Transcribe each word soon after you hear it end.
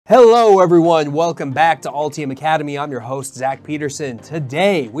Hello everyone, welcome back to Altium Academy. I'm your host, Zach Peterson.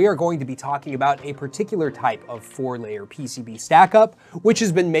 Today, we are going to be talking about a particular type of 4-layer PCB stackup, which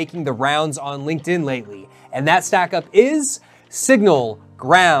has been making the rounds on LinkedIn lately. And that stackup is signal,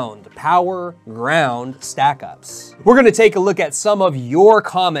 ground, power, ground stackups. We're gonna take a look at some of your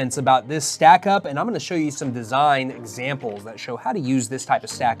comments about this stackup, and I'm gonna show you some design examples that show how to use this type of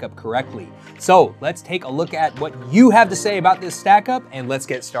stackup correctly. So let's take a look at what you have to say about this stackup, and let's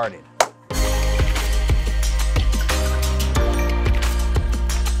get started.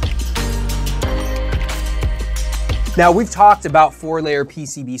 Now, we've talked about 4-layer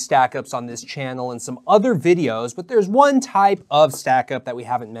PCB stackups on this channel and some other videos, but there's one type of stackup that we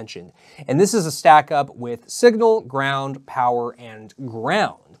haven't mentioned. And this is a stackup with signal, ground, power, and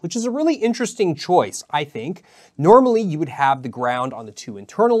ground, which is a really interesting choice, I think. Normally, you would have the ground on the two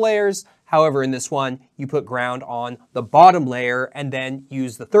internal layers. However, in this one, you put ground on the bottom layer and then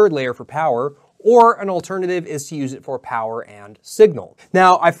use the third layer for power. Or an alternative is to use it for power and signal.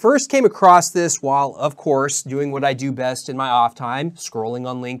 Now, I first came across this while, of course, doing what I do best in my off time, scrolling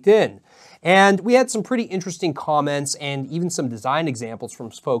on LinkedIn. And we had some pretty interesting comments and even some design examples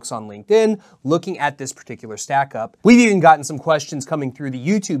from folks on LinkedIn looking at this particular stackup. We've even gotten some questions coming through the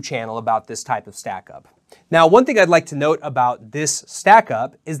YouTube channel about this type of stackup. Now, one thing I'd like to note about this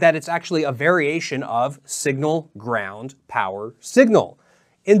stackup is that it's actually a variation of signal, ground, power, signal.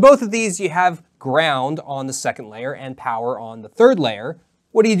 In both of these, you have ground on the second layer and power on the third layer.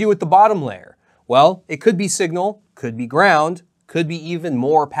 What do you do with the bottom layer? Well, it could be signal, could be ground, could be even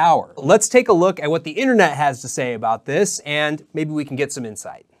more power. Let's take a look at what the internet has to say about this, and maybe we can get some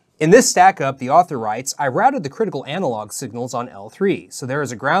insight. In this stackup, the author writes, I routed the critical analog signals on L3, so there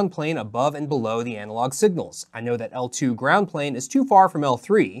is a ground plane above and below the analog signals. I know that L2 ground plane is too far from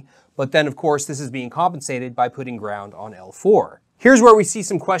L3, but then of course this is being compensated by putting ground on L4. Here's where we see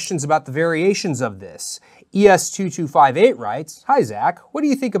some questions about the variations of this. ES2258 writes, Hi Zach, what do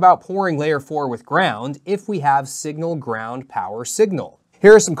you think about pouring layer 4 with ground if we have signal, ground, power, signal?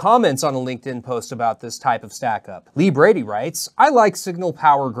 Here are some comments on a LinkedIn post about this type of stackup. Lee Brady writes, I like signal,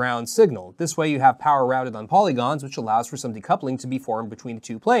 power, ground, signal. This way you have power routed on polygons, which allows for some decoupling to be formed between the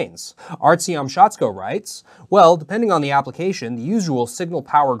two planes. Artyom Shatsko writes, well, depending on the application, the usual signal,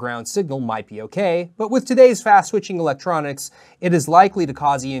 power, ground, signal might be okay, but with today's fast-switching electronics, it is likely to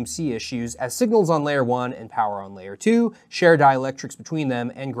cause EMC issues as signals on layer 1 and power on layer 2 share dielectrics between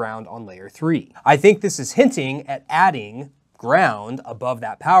them and ground on layer 3. I think this is hinting at adding ground above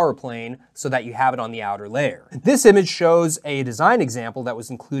that power plane so that you have it on the outer layer. This image shows a design example that was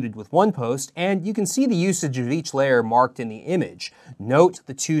included with one post, and you can see the usage of each layer marked in the image. Note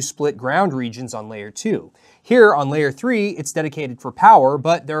the two split ground regions on layer 2. Here on layer 3, it's dedicated for power,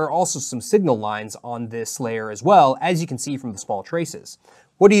 but there are also some signal lines on this layer as well, as you can see from the small traces.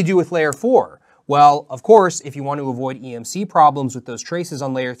 What do you do with layer 4? Well, of course, if you want to avoid EMC problems with those traces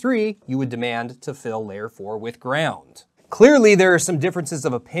on layer 3, you would demand to fill layer 4 with ground. Clearly, there are some differences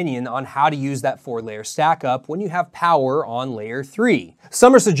of opinion on how to use that 4-layer stackup when you have power on layer 3.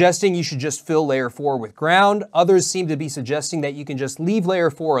 Some are suggesting you should just fill layer 4 with ground. Others seem to be suggesting that you can just leave layer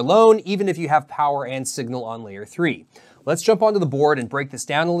 4 alone, even if you have power and signal on layer 3. Let's jump onto the board and break this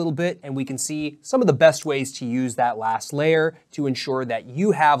down a little bit, and we can see some of the best ways to use that last layer to ensure that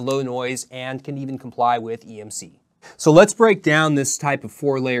you have low noise and can even comply with EMC. So let's break down this type of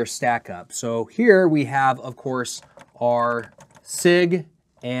 4-layer stackup. So here we have, of course, our sig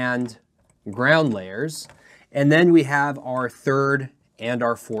and ground layers, and then we have our third and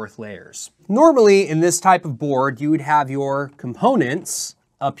our fourth layers. Normally in this type of board, you would have your components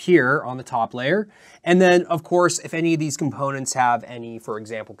up here on the top layer. And then of course, if any of these components have any, for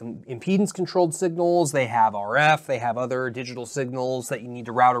example, impedance controlled signals, they have RF, they have other digital signals that you need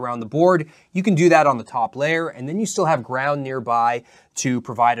to route around the board, you can do that on the top layer. And then you still have ground nearby to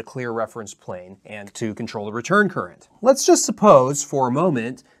provide a clear reference plane and to control the return current. Let's just suppose for a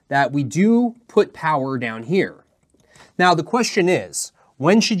moment that we do put power down here. Now the question is,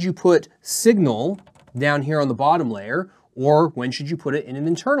 when should you put signal down here on the bottom layer, or when should you put it in an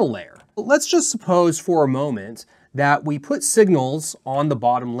internal layer? Let's just suppose for a moment that we put signals on the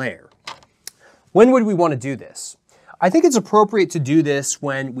bottom layer. When would we want to do this? I think it's appropriate to do this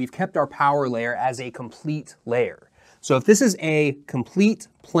when we've kept our power layer as a complete layer. So if this is a complete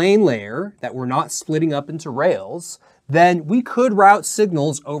plain layer that we're not splitting up into rails, then we could route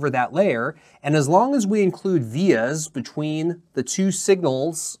signals over that layer. And as long as we include vias between the two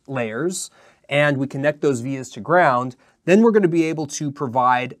signals layers and we connect those vias to ground, then we're going to be able to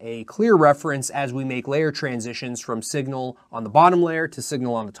provide a clear reference as we make layer transitions from signal on the bottom layer to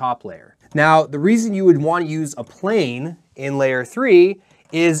signal on the top layer. Now, the reason you would want to use a plane in layer 3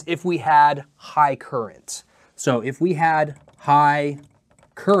 is if we had high current. So if we had high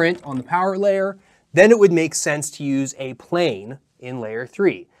current on the power layer, then it would make sense to use a plane in layer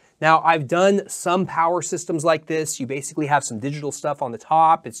 3. Now, I've done some power systems like this. You basically have some digital stuff on the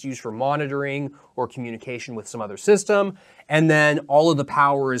top. It's used for monitoring or communication with some other system. And then all of the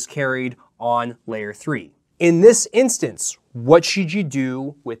power is carried on layer 3. In this instance, what should you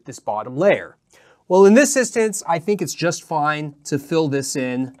do with this bottom layer? Well, in this instance, I think it's just fine to fill this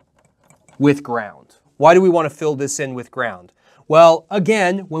in with ground. Why do we want to fill this in with ground? Well,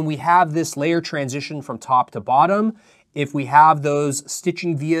 again, when we have this layer transition from top to bottom, if we have those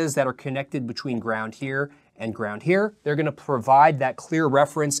stitching vias that are connected between ground here and ground here, they're going to provide that clear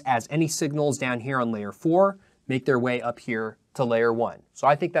reference as any signals down here on layer 4 make their way up here to layer 1. So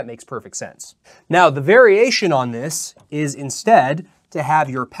I think that makes perfect sense. Now, the variation on this is instead to have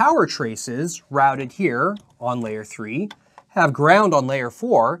your power traces routed here on layer 3, have ground on layer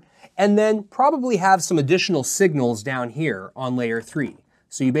 4, and then probably have some additional signals down here on layer 3.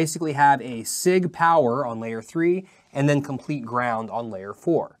 So you basically have a sig power on layer 3 and then complete ground on layer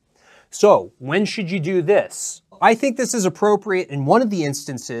 4. So when should you do this? I think this is appropriate in one of the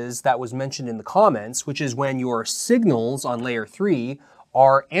instances that was mentioned in the comments, which is when your signals on layer 3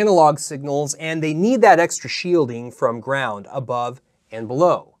 are analog signals and they need that extra shielding from ground above and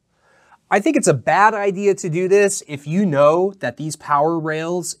below. I think it's a bad idea to do this if you know that these power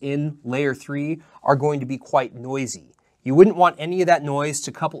rails in layer 3 are going to be quite noisy. You wouldn't want any of that noise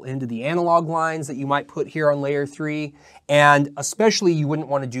to couple into the analog lines that you might put here on layer 3, and especially you wouldn't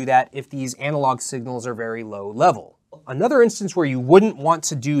want to do that if these analog signals are very low level. Another instance where you wouldn't want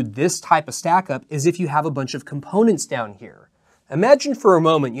to do this type of stack up is if you have a bunch of components down here. Imagine for a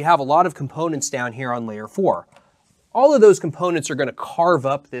moment you have a lot of components down here on layer 4. All of those components are going to carve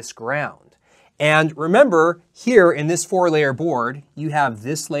up this ground. And remember, here in this 4-layer board, you have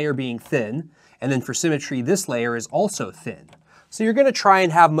this layer being thin, and then for symmetry, this layer is also thin. So you're going to try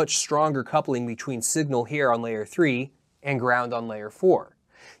and have much stronger coupling between signal here on layer 3 and ground on layer 4.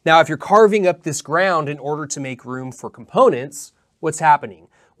 Now, if you're carving up this ground in order to make room for components, what's happening?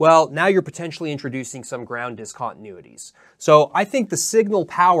 Well, now you're potentially introducing some ground discontinuities. So I think the signal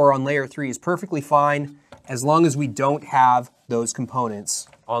power on layer 3 is perfectly fine as long as we don't have those components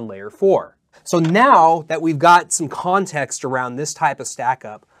on layer 4. So now that we've got some context around this type of stack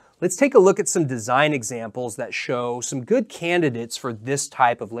up, let's take a look at some design examples that show some good candidates for this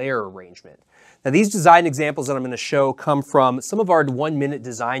type of layer arrangement. Now, these design examples that I'm going to show come from some of our 1-minute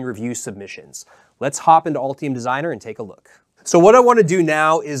design review submissions. Let's hop into Altium Designer and take a look. So what I want to do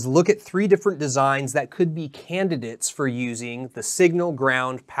now is look at 3 different designs that could be candidates for using the signal,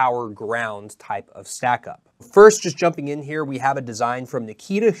 ground, power, ground type of stack up. First, just jumping in here, we have a design from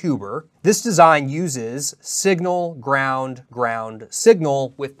Nikita Huber. This design uses signal, ground, ground,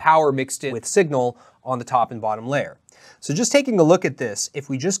 signal with power mixed in with signal on the top and bottom layer. So just taking a look at this, if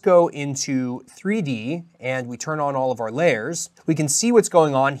we just go into 3D and we turn on all of our layers, we can see what's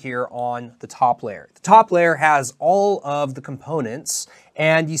going on here on the top layer. The top layer has all of the components,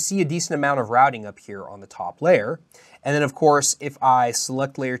 and you see a decent amount of routing up here on the top layer. And then of course, if I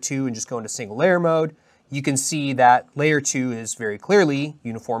select layer 2 and just go into single layer mode, you can see that layer 2 is very clearly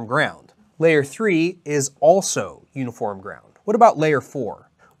uniform ground. Layer 3 is also uniform ground. What about layer 4?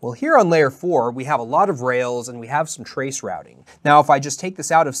 Well, here on layer 4, we have a lot of rails and we have some trace routing. Now, if I just take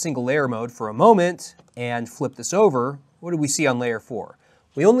this out of single layer mode for a moment and flip this over, what do we see on layer 4?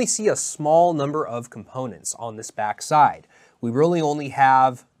 We only see a small number of components on this back side. We really only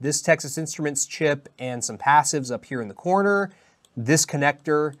have this Texas Instruments chip and some passives up here in the corner, this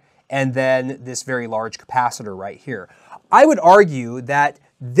connector, and then this very large capacitor right here. I would argue that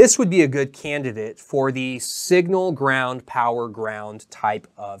this would be a good candidate for the signal, ground, power, ground type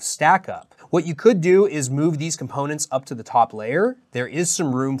of stack up. What you could do is move these components up to the top layer. There is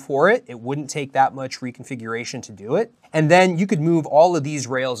some room for it. It wouldn't take that much reconfiguration to do it. And then you could move all of these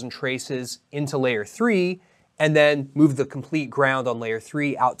rails and traces into layer 3 and then move the complete ground on layer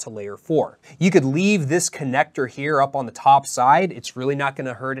 3 out to layer 4. You could leave this connector here up on the top side. It's really not going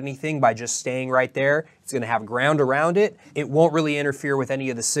to hurt anything by just staying right there. It's going to have ground around it. It won't really interfere with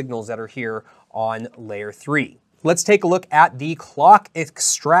any of the signals that are here on layer 3. Let's take a look at the clock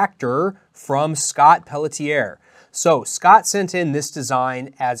extractor from Scott Pelletier. So Scott sent in this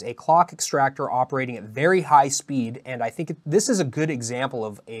design as a clock extractor operating at very high speed, and I think this is a good example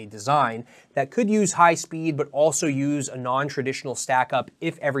of a design that could use high speed but also use a non-traditional stack up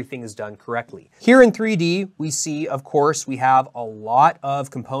if everything is done correctly. Here in 3D, we see, of course, we have a lot of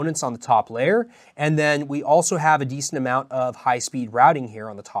components on the top layer, and then we also have a decent amount of high-speed routing here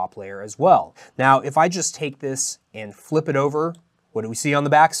on the top layer as well. Now, if I just take this and flip it over What do we see on the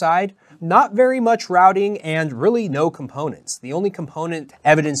back side? Not very much routing and really no components. The only component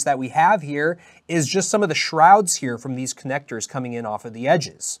evidence that we have here is just some of the shrouds here from these connectors coming in off of the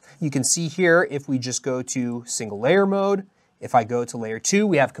edges. You can see here if we just go to single layer mode, if I go to layer 2,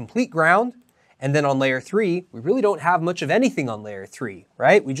 we have complete ground. And then on layer 3, we really don't have much of anything on layer 3,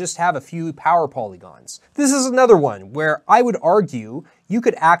 right? We just have a few power polygons. This is another one where I would argue you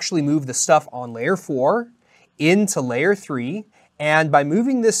could actually move the stuff on layer 4 into layer 3. And by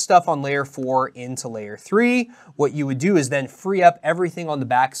moving this stuff on layer 4 into layer 3, what you would do is then free up everything on the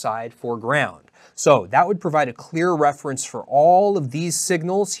backside for ground. So that would provide a clear reference for all of these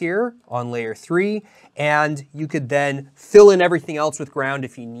signals here on layer 3, and you could then fill in everything else with ground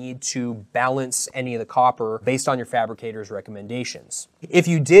if you need to balance any of the copper based on your fabricator's recommendations. If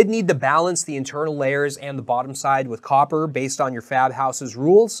you did need to balance the internal layers and the bottom side with copper based on your fab house's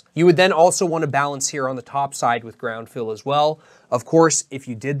rules, you would then also want to balance here on the top side with ground fill as well. Of course, if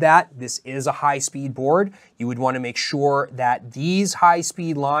you did that, this is a high-speed board. You would want to make sure that these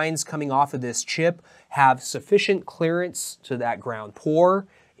high-speed lines coming off of this chip have sufficient clearance to that ground pour.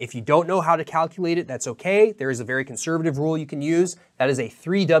 If you don't know how to calculate it, that's okay. There is a very conservative rule you can use. That is a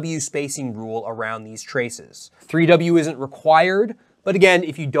 3W spacing rule around these traces. 3W isn't required, but again,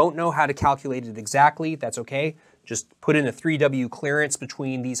 if you don't know how to calculate it exactly, that's okay. Just put in a 3W clearance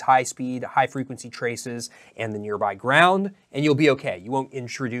between these high-speed, high-frequency traces and the nearby ground, and you'll be okay. You won't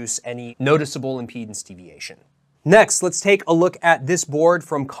introduce any noticeable impedance deviation. Next, let's take a look at this board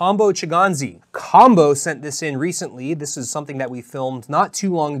from Combo Chiganzi. Combo sent this in recently. This is something that we filmed not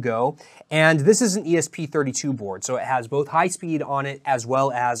too long ago, and this is an ESP32 board, so it has both high speed on it as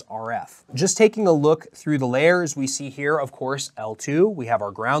well as RF. Just taking a look through the layers, we see here, of course, L2, we have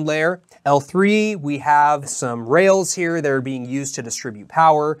our ground layer. L3, we have some rails here that are being used to distribute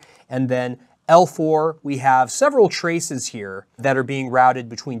power, and then L4, we have several traces here that are being routed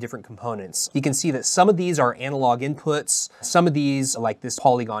between different components. You can see that some of these are analog inputs. Some of these, like this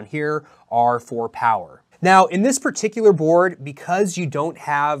polygon here, are for power. Now, in this particular board, because you don't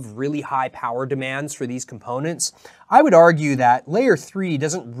have really high power demands for these components, I would argue that layer 3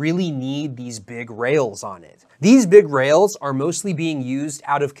 doesn't really need these big rails on it. These big rails are mostly being used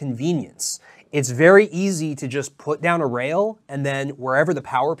out of convenience. It's very easy to just put down a rail and then wherever the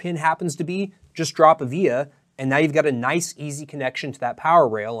power pin happens to be, just drop a via, and now you've got a nice, easy connection to that power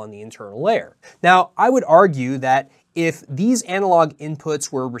rail on the internal layer. Now, I would argue that if these analog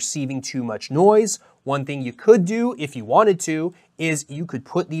inputs were receiving too much noise, one thing you could do if you wanted to is you could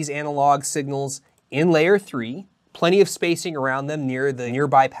put these analog signals in layer 3, plenty of spacing around them near the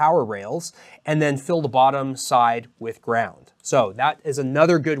nearby power rails, and then fill the bottom side with ground. So that is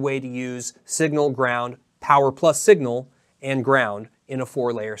another good way to use signal, ground, power plus signal, and ground in a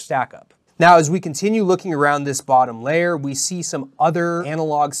 4-layer stack-up. Now, as we continue looking around this bottom layer, we see some other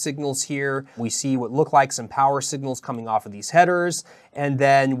analog signals here. We see what look like some power signals coming off of these headers. And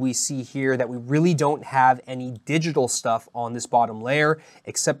then we see here that we really don't have any digital stuff on this bottom layer,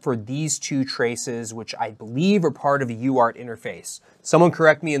 except for these two traces, which I believe are part of a UART interface. Someone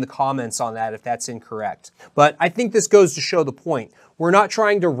correct me in the comments on that if that's incorrect. But I think this goes to show the point. We're not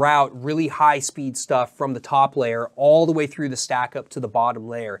trying to route really high-speed stuff from the top layer all the way through the stack up to the bottom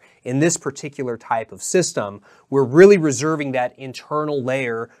layer. In this particular type of system, we're really reserving that internal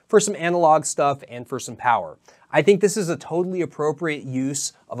layer for some analog stuff and for some power. I think this is a totally appropriate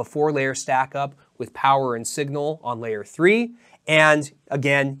use of a 4-layer stack up with power and signal on layer 3. And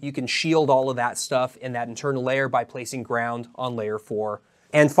again, you can shield all of that stuff in that internal layer by placing ground on layer 4.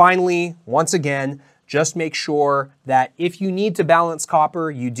 And finally, once again, just make sure that if you need to balance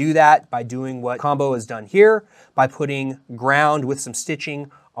copper, you do that by doing what Combo has done here, by putting ground with some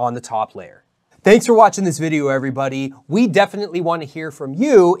stitching on the top layer. Thanks for watching this video, everybody. We definitely want to hear from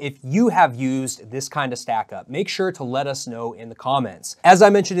you if you have used this kind of stack up. Make sure to let us know in the comments. As I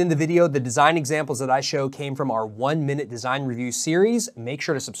mentioned in the video, the design examples that I show came from our 1-minute design review series. Make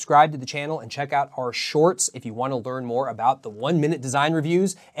sure to subscribe to the channel and check out our shorts if you want to learn more about the 1-minute design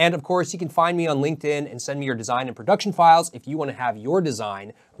reviews. And of course, you can find me on LinkedIn and send me your design and production files if you want to have your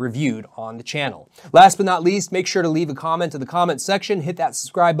design reviewed on the channel. Last but not least, make sure to leave a comment in the comment section, hit that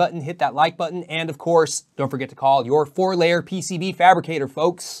subscribe button, hit that like button, and of course, don't forget to call your 4-layer PCB fabricator,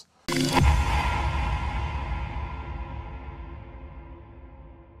 folks.